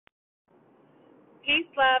Peace,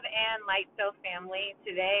 love, and light soul family.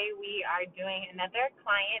 Today we are doing another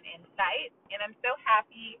client insight, and I'm so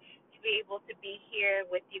happy to be able to be here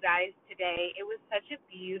with you guys today. It was such a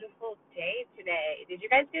beautiful day today. Did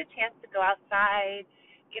you guys get a chance to go outside,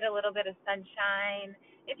 get a little bit of sunshine?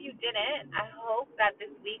 If you didn't, I hope that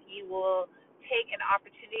this week you will take an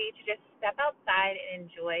opportunity to just step outside and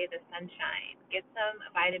enjoy the sunshine, get some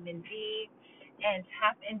vitamin D, and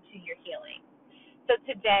tap into your healing. So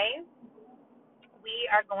today, we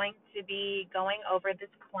are going to be going over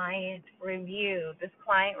this client review. This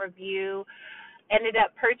client review ended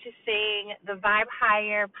up purchasing the Vibe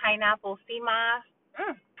Higher Pineapple Seamoss.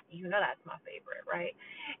 You know that's my favorite, right?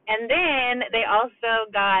 And then they also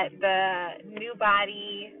got the New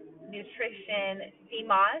Body Nutrition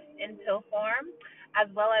Seamoss in pill form, as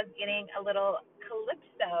well as getting a little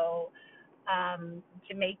Calypso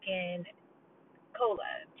Jamaican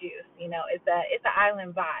cola juice. It's an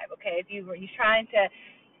island vibe. Okay, if you're trying to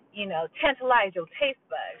tantalize your taste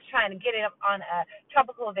buds, trying to get it on a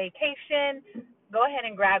tropical vacation, go ahead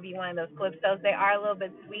and grab you one of those Calypsos. They are a little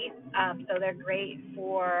bit sweet, so they're great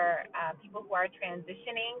for people who are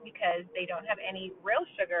transitioning because they don't have any real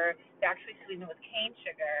sugar. They're actually sweetened with cane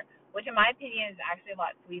sugar, which in my opinion is actually a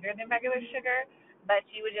lot sweeter than regular sugar, but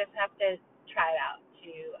you would just have to try it out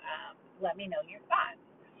to let me know your thoughts.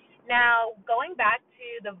 Now, going back to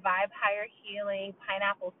the Vibe Higher Healing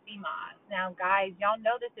Pineapple Sea Moss. Now, guys, y'all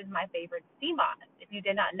know this is my favorite sea moss. If you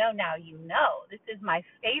did not know, now you know. This is my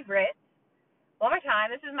favorite. One more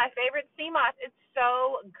time, this is my favorite sea moss. It's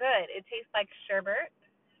so good. It tastes like sherbet.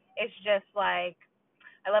 It's just like,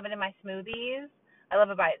 I love it in my smoothies. I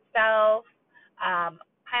love it by itself.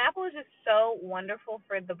 Pineapple is just so wonderful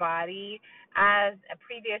for the body. As a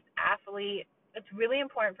previous athlete, it's really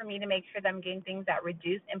important for me to make sure that I'm getting things that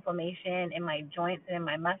reduce inflammation in my joints and in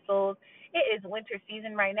my muscles. It is winter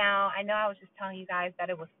season right now. I know I was just telling you guys that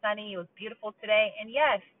it was sunny. It was beautiful today. And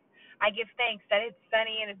yes, I give thanks that it's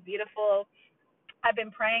sunny and it's beautiful. I've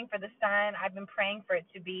been praying for the sun. I've been praying for it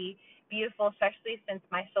to be beautiful, especially since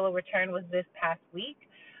my solo return was this past week.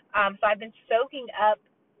 So I've been soaking up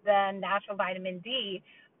the natural vitamin D.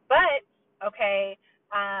 But, okay,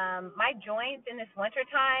 my joints in this winter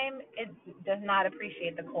time, it does not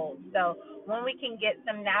appreciate the cold. So when we can get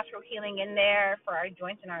some natural healing in there for our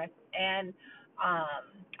joints and our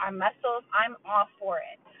muscles, I'm all for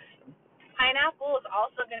it. Pineapple is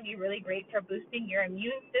also going to be really great for boosting your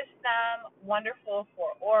immune system, wonderful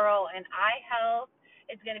for oral and eye health.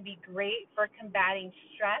 It's going to be great for combating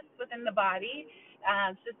stress within the body,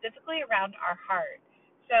 specifically around our heart.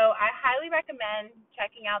 So I highly recommend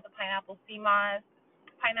checking out the pineapple sea moss.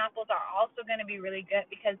 Pineapples are also going to be really good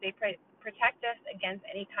because they protect us against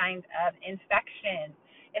any kind of infection.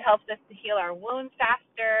 It helps us to heal our wounds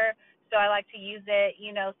faster. So I like to use it,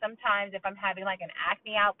 sometimes if I'm having like an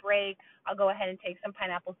acne outbreak, I'll go ahead and take some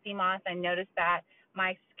pineapple sea moss. I notice that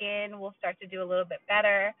my skin will start to do a little bit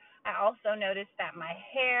better. I also notice that my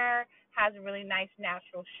hair has a really nice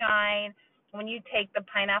natural shine. When you take the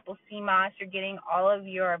pineapple sea moss, you're getting all of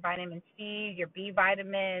your vitamin C, your B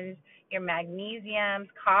vitamins, your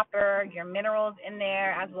magnesiums, copper, your minerals in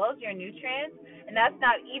there, as well as your nutrients. And that's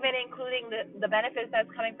not even including the benefits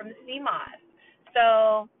that's coming from the sea moss.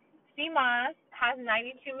 So sea moss has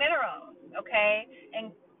 92 minerals, okay?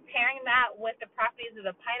 And pairing that with the properties of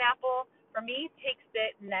the pineapple, for me, takes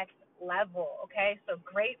it next level, okay? So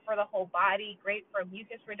great for the whole body, great for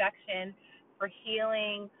mucus reduction, for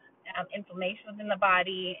healing, inflammation within the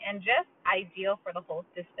body, and just ideal for the whole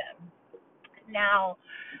system. Now,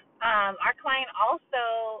 our client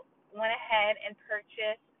also went ahead and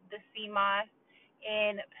purchased the sea moss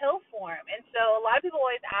in pill form. And so a lot of people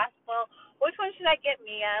always ask, well, which one should I get,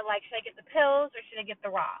 Mia? Like, should I get the pills or should I get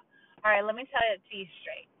the raw? All right, let me tell it to you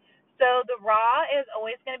straight. So the raw is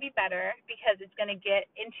always going to be better because it's going to get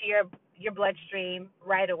into your bloodstream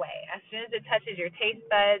right away. As soon as it touches your taste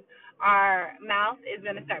buds, our mouth is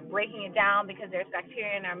going to start breaking it down because there's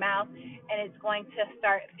bacteria in our mouth, and it's going to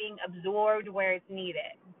start being absorbed where it's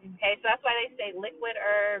needed. Okay, so that's why they say liquid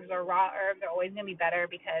herbs or raw herbs are always going to be better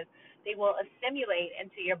because they will assimilate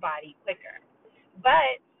into your body quicker.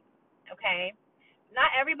 But, okay, not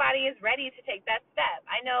everybody is ready to take that step.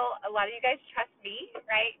 I know a lot of you guys trust me,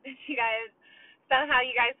 right? Somehow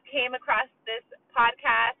you guys came across this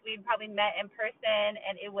podcast. We probably met in person,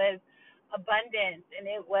 and it was abundance, and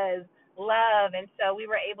it was love. And so we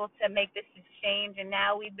were able to make this exchange, and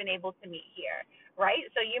now we've been able to meet here, right?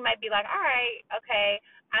 So you might be like, all right, okay,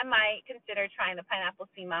 I might consider trying the pineapple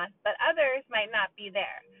sea moss, but others might not be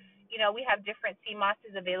there. We have different sea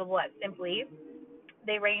mosses available at Simply.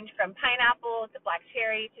 They range from pineapple to black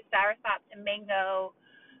cherry to soursop to mango.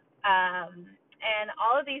 And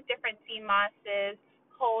all of these different sea mosses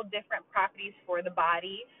hold different properties for the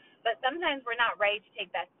body, but sometimes we're not ready to take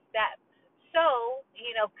that step. So,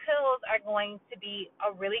 pills are going to be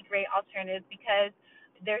a really great alternative because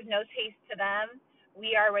there's no taste to them.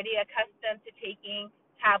 We are already accustomed to taking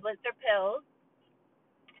tablets or pills,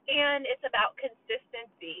 and it's about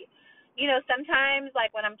consistency. Sometimes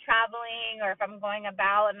like when I'm traveling or if I'm going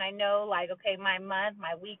about and I know like, okay, my month,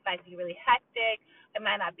 my week might be really hectic. I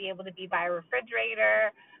might not be able to be by a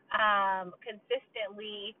refrigerator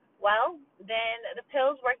consistently. Well, then the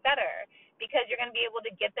pills work better because you're going to be able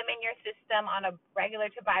to get them in your system on a regular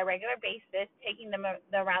to bi regular basis, taking them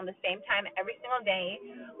around the same time every single day,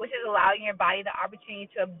 which is allowing your body the opportunity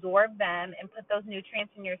to absorb them and put those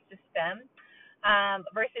nutrients in your system,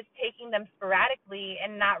 versus taking them sporadically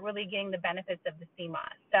and not really getting the benefits of the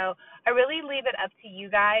CMOS. So I really leave it up to you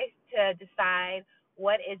guys to decide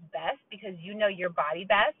what is best because you know your body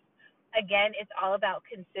best. Again, it's all about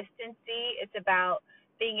consistency. It's about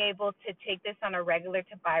being able to take this on a regular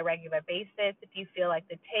to bi-regular basis. If you feel like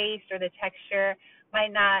the taste or the texture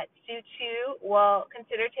might not suit you, well,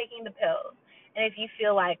 consider taking the pills. And if you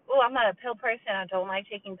feel like, oh, I'm not a pill person, I don't like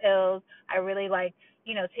taking pills, I really like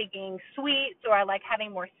taking sweets, or I like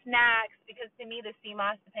having more snacks, because to me the sea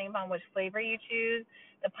moss, depending upon which flavor you choose,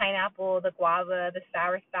 the pineapple, the guava, the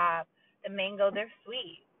soursop, the mango, they're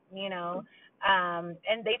sweet.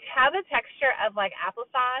 And they have a texture of like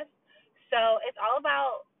applesauce. So it's all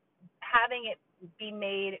about having it be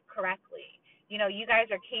made correctly. You guys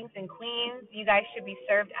are kings and queens. You guys should be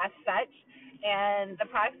served as such. And the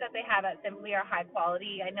products that they have at Simply are high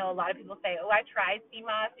quality. I know a lot of people say, oh, I tried sea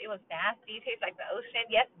moss. It was nasty. It tastes like the ocean.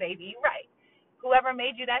 Yes, baby, you're right. Whoever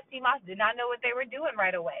made you that sea moss did not know what they were doing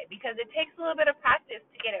right away, because it takes a little bit of practice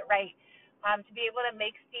to get it right. To be able to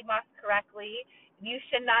make sea moss correctly, it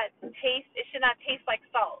should not taste like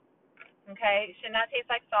salt. Okay? It should not taste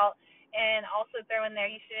like salt. And also throw in there,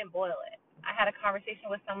 you shouldn't boil it. I had a conversation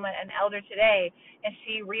with someone, an elder today, and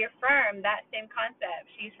she reaffirmed that same concept.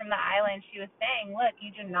 She's from the island. She was saying, look, you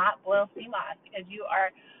do not boil sea moss because you are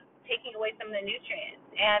taking away some of the nutrients.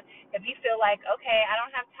 And if you feel like, okay, I don't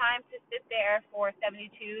have time to sit there for 72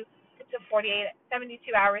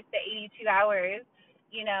 hours to 82 hours,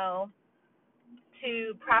 you know,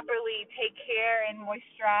 to properly take care and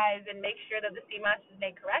moisturize and make sure that the sea moss is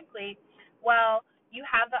made correctly, well, you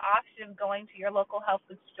have the option of going to your local health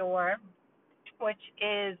food store, which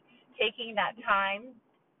is taking that time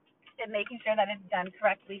and making sure that it's done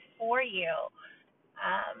correctly for you.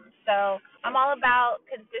 So I'm all about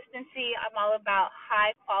consistency. I'm all about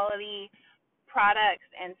high quality products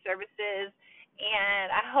and services.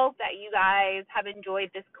 And I hope that you guys have enjoyed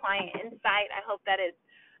this client insight. I hope that it's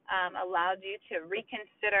allowed you to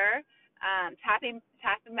reconsider tapping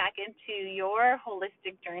back into your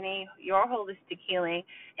holistic journey, your holistic healing,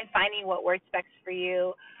 and finding what works best for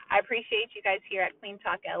you. I appreciate you guys here at Clean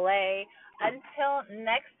Talk LA. Until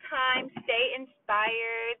next time, stay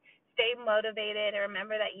inspired, stay motivated, and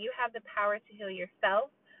remember that you have the power to heal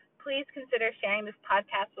yourself. Please consider sharing this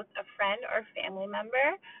podcast with a friend or family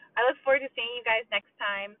member. I look forward to seeing you guys next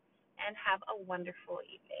time, and have a wonderful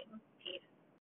evening.